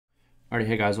Alright,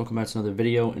 hey guys, welcome back to another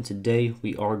video, and today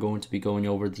we are going to be going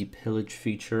over the Pillage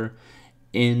feature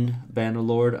in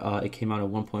Bannerlord. It came out at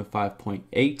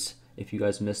 1.5.8. If you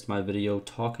guys missed my video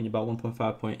talking about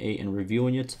 1.5.8 and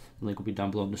reviewing it, the link will be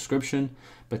down below in the description.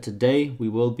 But today we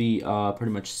will be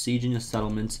pretty much sieging a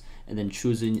settlement and then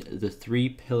choosing the 3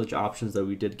 pillage options that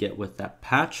we did get with that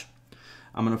patch.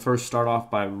 I'm going to first start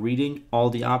off by reading all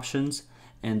the options,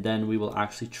 and then we will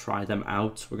actually try them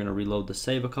out. We're going to reload the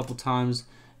save a couple times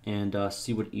and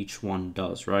see what each one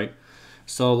does, right?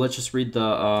 So let's just read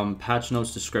the patch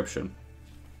notes description.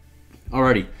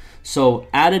 Alrighty, so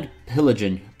added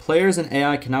pillaging. Players and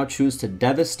AI can now choose to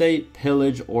devastate,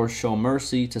 pillage, or show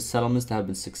mercy to settlements that have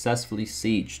been successfully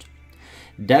sieged.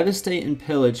 Devastate and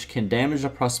pillage can damage the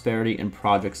prosperity and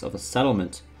projects of a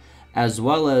settlement, as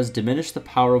well as diminish the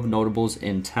power of notables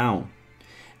in town.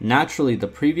 Naturally, the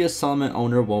previous settlement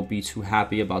owner won't be too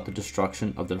happy about the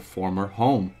destruction of their former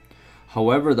home.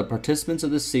 However, the participants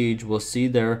of the siege will see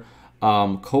their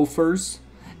coffers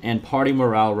and party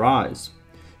morale rise.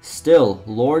 Still,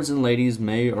 lords and ladies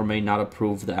may or may not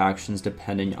approve the actions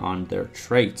depending on their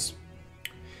traits.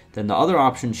 Then the other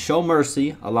option, Show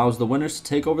Mercy, allows the winners to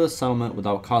take over the settlement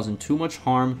without causing too much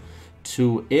harm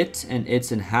to it and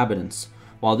its inhabitants.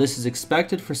 While this is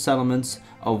expected for settlements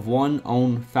of one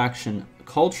own faction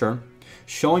culture,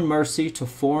 showing mercy to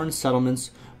foreign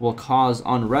settlements will cause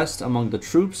unrest among the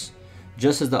troops.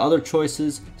 Just as the other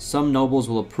choices, some nobles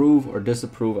will approve or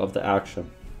disapprove of the action.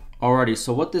 Alrighty,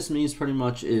 so what this means pretty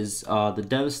much is the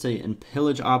Devastate and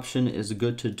Pillage option is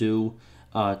good to do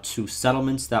to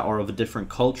settlements that are of a different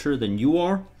culture than you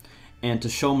are. And to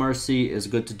Show Mercy is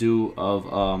good to do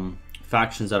of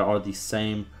factions that are the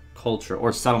same culture,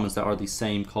 or settlements that are the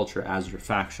same culture as your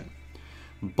faction.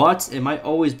 But it might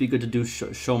always be good to do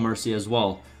Show Mercy as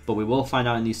well. But we will find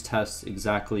out in these tests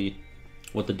exactly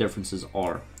what the differences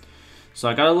are. So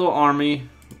I got a little army.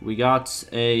 We got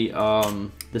a,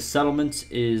 the settlement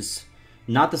is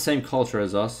not the same culture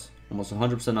as us. Almost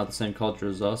 100% not the same culture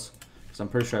as us. Because I'm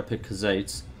pretty sure I picked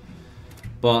Khazaits.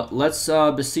 But let's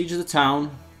besiege the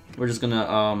town. We're just going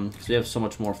to, because we have so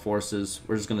much more forces,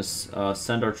 we're just going to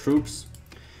send our troops.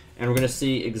 And we're going to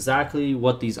see exactly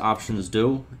what these options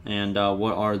do. And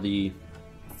what are the,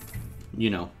 you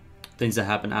know, things that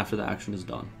happen after the action is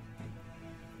done.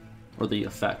 Or the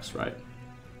effects, right?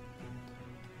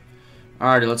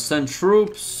 Alrighty, let's send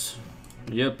troops.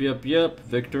 Yep.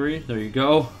 Victory. There you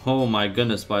go. Oh my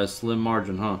goodness, by a slim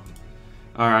margin, huh?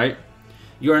 Alright.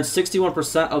 You earn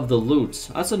 61% of the loot.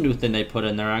 That's a new thing they put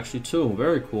in there, actually, too.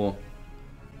 Very cool.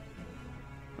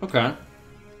 Okay.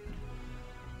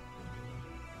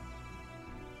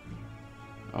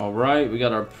 Alright, we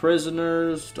got our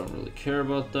prisoners. Don't really care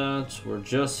about that. We're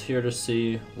just here to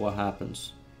see what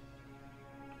happens.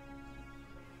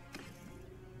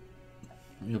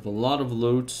 We have a lot of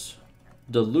loot.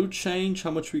 The loot change, how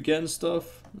much we get and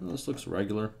stuff. Oh, this looks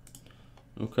regular.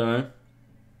 Okay.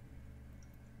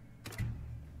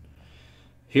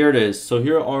 Here it is. So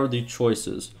here are the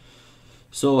choices.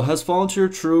 So, has fallen to your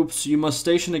troops. You must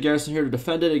station a garrison here to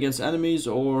defend it against enemies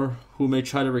or who may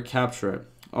try to recapture it.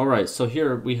 Alright, so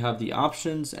here we have the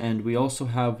options and we also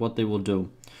have what they will do.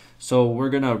 So we're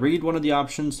going to read one of the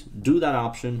options, do that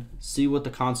option, see what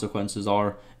the consequences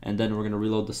are, and then we're going to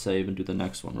reload the save and do the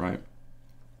next one, right?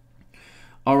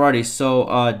 Alrighty,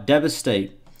 so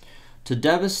Devastate. To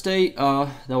devastate, that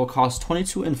will cost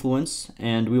 22 influence,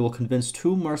 and we will convince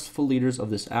 2 merciful leaders of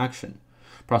this action.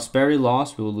 Prosperity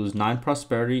loss, we will lose 9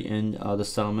 prosperity in the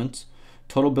settlement.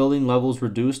 Total building levels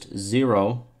reduced,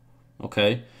 0.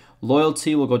 Okay.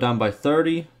 Loyalty will go down by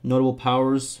 30. Notable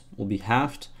powers will be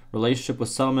halved. Relationship with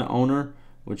settlement owner,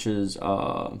 which is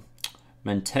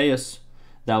Menteus,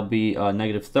 that'll be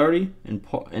negative 30,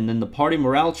 and then the party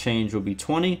morale change will be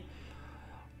 20.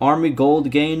 Army gold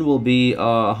gain will be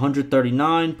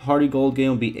 139. Party gold gain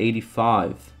will be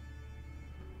 85.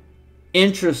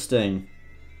 Interesting.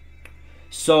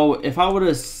 So if I would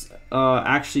have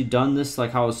actually done this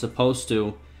like how I was supposed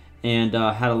to, and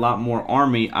had a lot more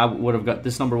army, I would have got,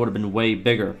 this number would have been way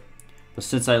bigger. But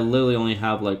since I literally only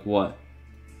have like what,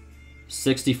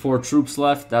 64 troops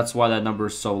left, that's why that number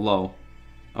is so low.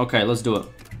 Okay, let's do it.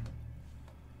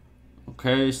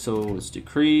 Okay, so it's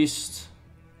decreased.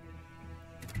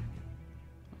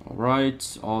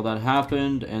 Alright, all that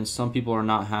happened, and some people are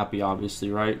not happy, obviously,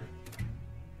 right?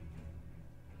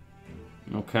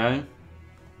 Okay.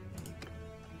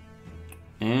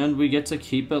 And we get to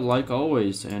keep it like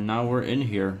always, and now we're in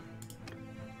here.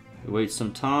 We wait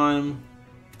some time,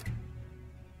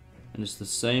 and it's the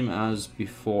same as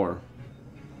before.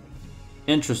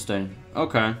 Interesting.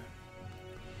 Okay.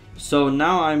 So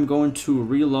now I'm going to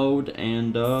reload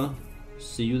and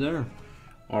see you there.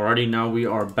 Alrighty, now we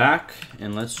are back,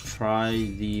 and let's try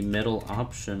the middle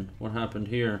option. What happened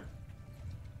here?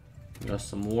 We got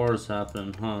some wars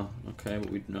happening, huh? Okay, but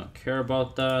we do not care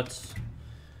about that. Let's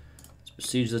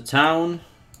besiege the town.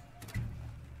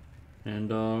 And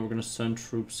we're gonna send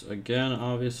troops again,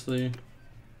 obviously.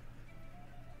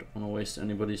 Don't wanna waste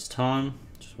anybody's time.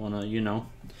 Just wanna, you know,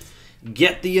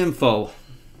 get the info.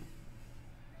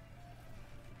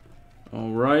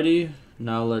 Alrighty,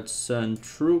 now let's send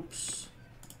troops.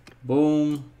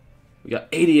 Boom. We got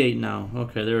 88 now.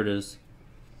 Okay, there it is.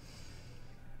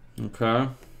 Okay.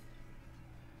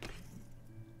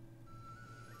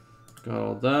 Got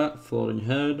all that. Floating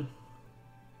head.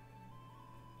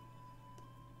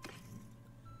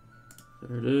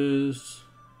 There it is.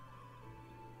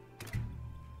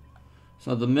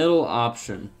 So the middle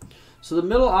option. So the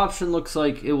middle option looks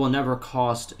like it will never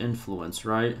cost influence,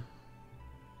 right?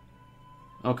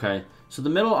 Okay. So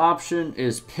the middle option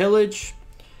is Pillage.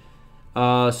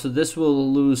 So this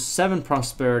will lose 7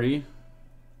 prosperity.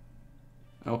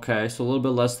 Okay, so a little bit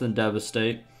less than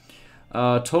Devastate.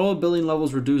 Total building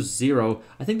levels reduced 0.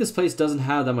 I think this place doesn't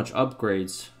have that much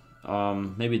upgrades.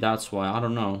 Maybe that's why. I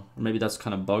don't know. Or maybe that's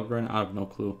kind of bugged right now. I have no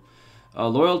clue.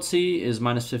 Loyalty is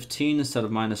minus 15 instead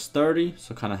of minus 30.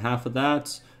 So kind of half of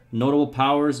that. Notable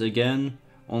powers, again,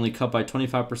 only cut by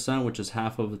 25%, which is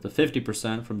half of the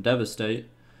 50% from Devastate.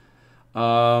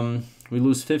 We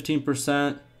lose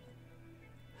 15%.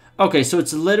 Okay, so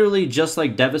it's literally just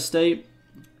like Devastate,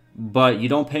 but you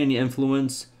don't pay any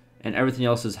influence, and everything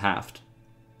else is halved.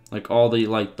 Like all the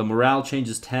the morale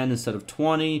changes 10 instead of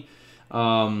 20.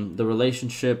 The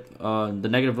relationship, the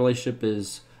negative relationship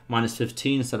is minus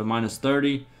 15 instead of minus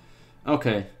 30.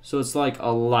 Okay, so it's like a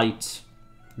light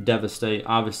Devastate,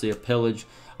 obviously a Pillage.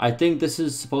 I think this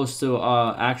is supposed to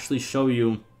actually show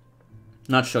you,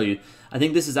 not show you. I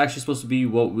think this is actually supposed to be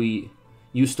what we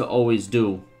used to always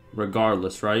do.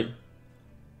 Regardless, right?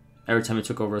 Every time we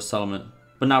took over a settlement.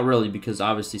 But not really, because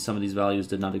obviously some of these values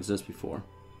did not exist before.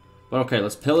 But okay,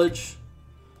 let's pillage.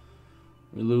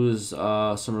 We lose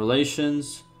some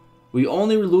relations. We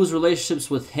only lose relationships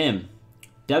with him.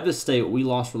 Devastate, we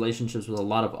lost relationships with a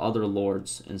lot of other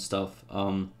lords and stuff.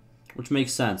 Which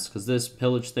makes sense, because this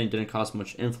pillage thing didn't cost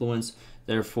much influence.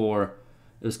 Therefore,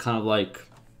 it was kind of like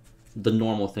the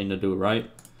normal thing to do, right?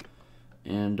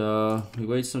 And we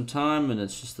wait some time, and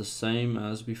it's just the same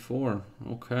as before.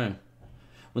 Okay.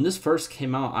 When this first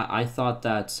came out, I thought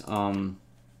that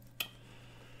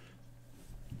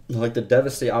like the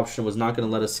Devastate option was not going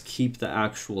to let us keep the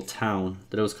actual town.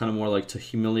 That it was kind of more like to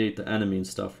humiliate the enemy and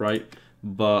stuff, right?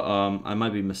 But I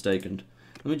might be mistaken.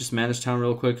 Let me just manage town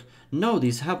real quick. No,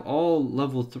 these have all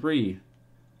level 3.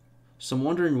 So I'm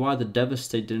wondering why the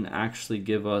Devastate didn't actually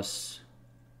give us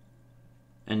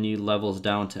any levels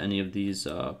down to any of these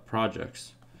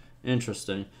projects.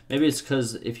 Interesting. Maybe it's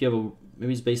because if you have a,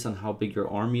 maybe it's based on how big your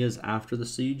army is after the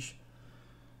siege.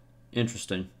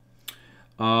 Interesting.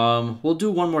 We'll do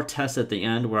one more test at the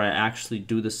end where I actually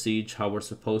do the siege how we're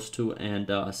supposed to,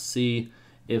 and see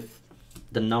if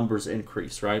the numbers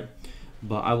increase, right?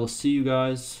 But I will see you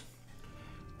guys.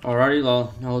 Alrighty,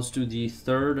 well, now let's do the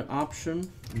third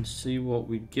option and see what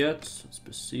we get. Let's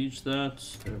besiege that.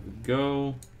 There we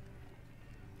go.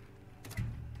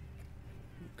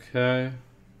 Okay.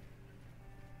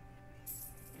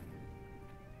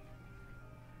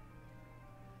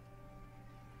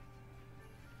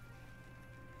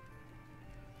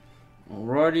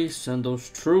 Alrighty, send those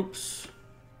troops.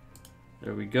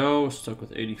 There we go, stuck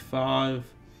with 85.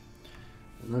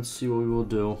 And let's see what we will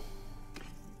do.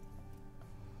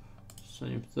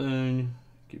 Same thing,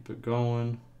 keep it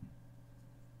going.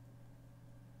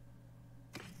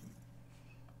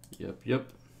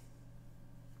 Yep.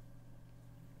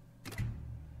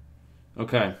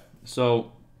 Okay,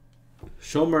 so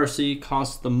Show Mercy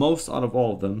costs the most out of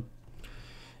all of them.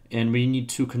 And we need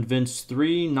to convince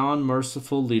 3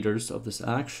 non-merciful leaders of this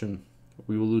action.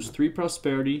 We will lose 3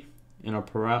 prosperity, and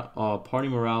our party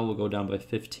morale will go down by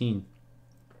 15.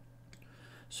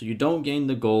 So you don't gain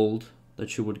the gold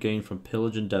that you would gain from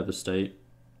Pillage and Devastate.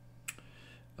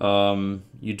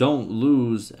 You don't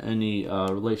lose any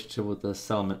relationship with the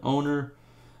settlement owner.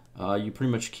 You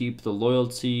pretty much keep the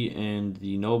loyalty, and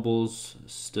the nobles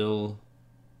still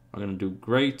are going to do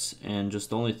great. And just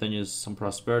the only thing is some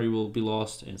prosperity will be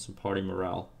lost and some party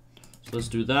morale. So let's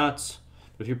do that.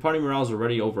 But if your party morale is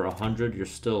already over 100, you're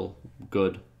still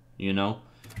good, you know?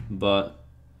 But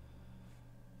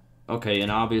okay,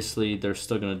 and obviously they're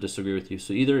still going to disagree with you.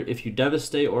 So either if you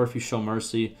devastate or if you show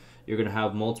mercy, you're going to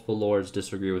have multiple lords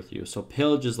disagree with you. So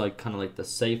pillage is like kind of like the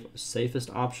safest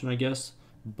option, I guess.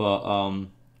 But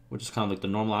which is kind of like the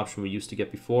normal option we used to get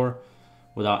before.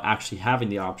 without actually having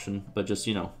the option, but just,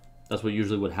 you know, that's what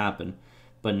usually would happen.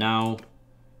 But now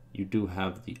you do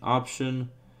have the option,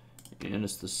 and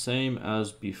it's the same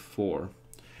as before.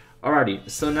 Alrighty,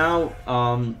 so now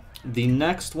the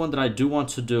next one that I do want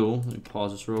to do, let me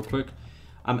pause this real quick.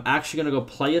 I'm actually gonna go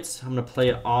play it. I'm gonna play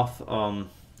it off. I'll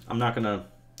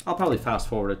probably fast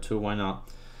forward it too, why not?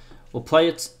 We'll play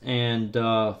it, and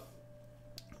we're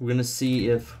gonna see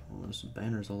if, oh, there's some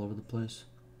banners all over the place.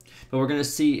 But we're gonna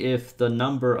see if the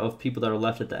number of people that are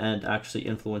left at the end actually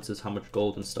influences how much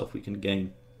gold and stuff we can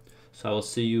gain. So I will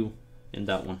see you in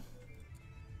that one.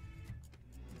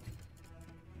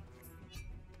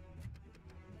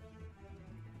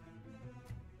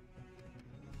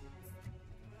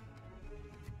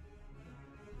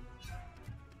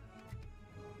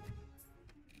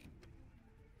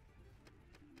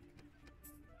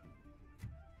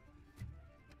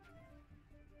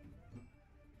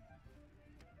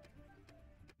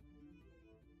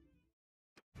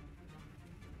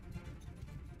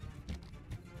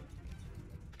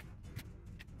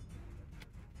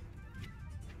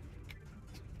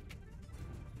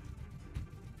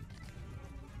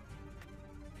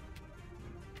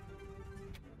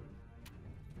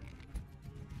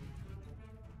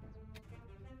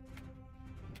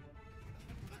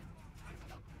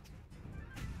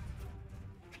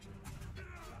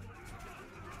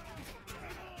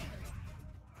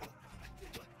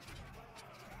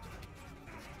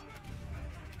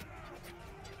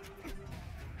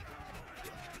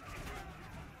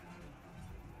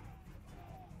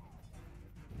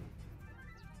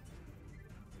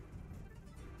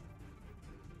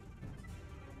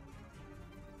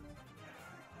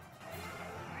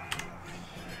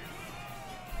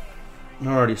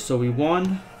 Alrighty, so we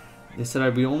won. They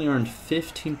said we only earned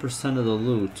 15% of the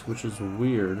loot, which is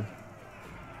weird.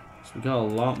 So we got a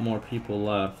lot more people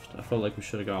left. I felt like we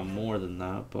should have got more than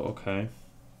that, but okay.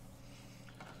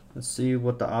 Let's see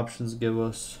what the options give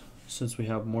us since we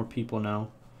have more people now.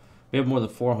 We have more than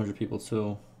 400 people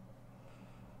too.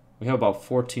 We have about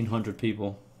 1,400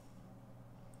 people.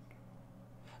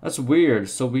 That's weird.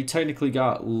 So we technically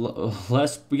got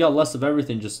less. We got less of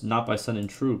everything, just not by sending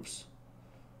troops.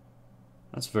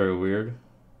 That's very weird.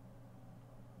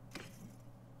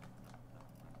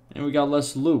 And we got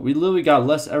less loot. We literally got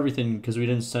less everything because we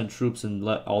didn't send troops and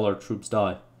let all our troops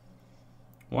die.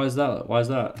 Why is that? Why is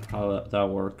that? How that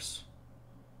works?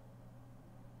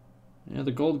 Yeah,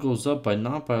 the gold goes up by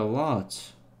not by a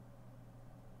lot.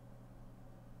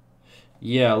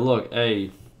 Yeah, look,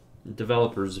 hey,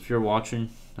 developers, if you're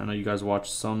watching, I know you guys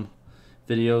watch some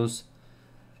videos.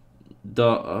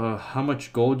 The how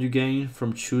much gold you gain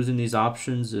from choosing these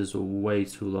options is way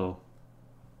too low,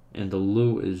 and the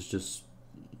loot is just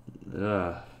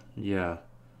yeah,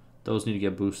 those need to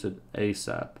get boosted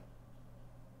ASAP,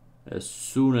 as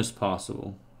soon as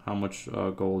possible. How much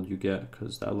gold you get,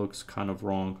 because that looks kind of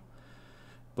wrong.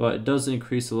 But it does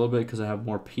increase a little bit because I have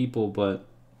more people. But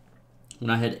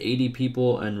when I had 80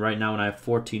 people and right now when I have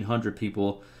 1,400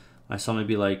 people, I saw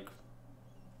maybe like,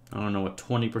 I don't know, a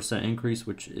 20% increase,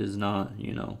 which is not,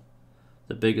 you know,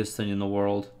 the biggest thing in the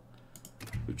world.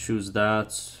 We choose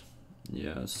that.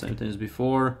 Yeah, same thing as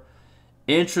before.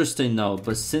 Interesting though,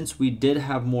 but since we did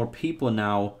have more people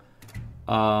now,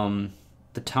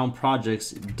 the town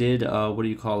projects did, what do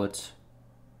you call it?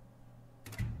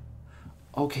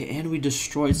 Okay, and we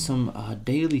destroyed some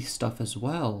daily stuff as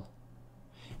well.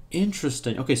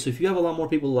 Interesting. Okay, so if you have a lot more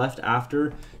people left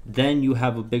after, then you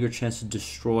have a bigger chance to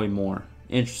destroy more.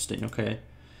 Interesting, okay.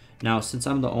 Now, since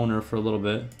I'm the owner for a little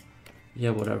bit, yeah,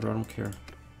 whatever, I don't care.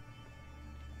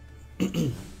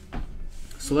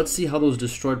 So let's see how those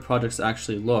destroyed projects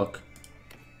actually look.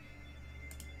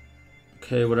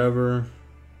 Okay, whatever.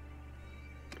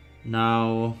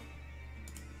 Now,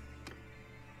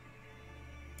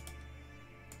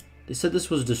 they said this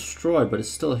was destroyed, but it's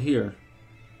still here.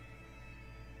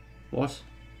 What?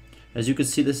 As you can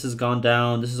see, this has gone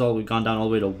down. This has all gone down all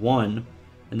the way to 1.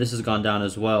 And this has gone down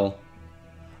as well.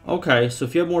 Okay, so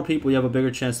if you have more people, you have a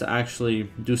bigger chance to actually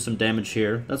do some damage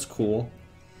here. That's cool.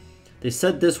 They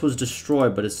said this was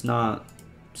destroyed, but it's not.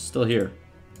 It's still here.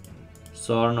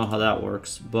 So I don't know how that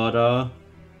works. But,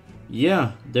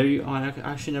 yeah. There you are. I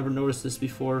actually never noticed this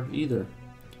before either.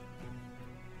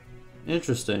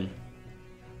 Interesting.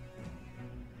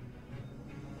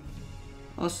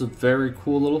 Oh, that's a very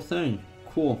cool little thing.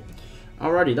 Cool.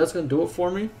 Alrighty, that's going to do it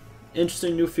for me.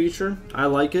 Interesting new feature. I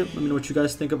like it. Let me know what you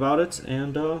guys think about it.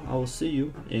 And I will see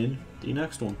you in the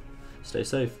next one. Stay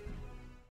safe.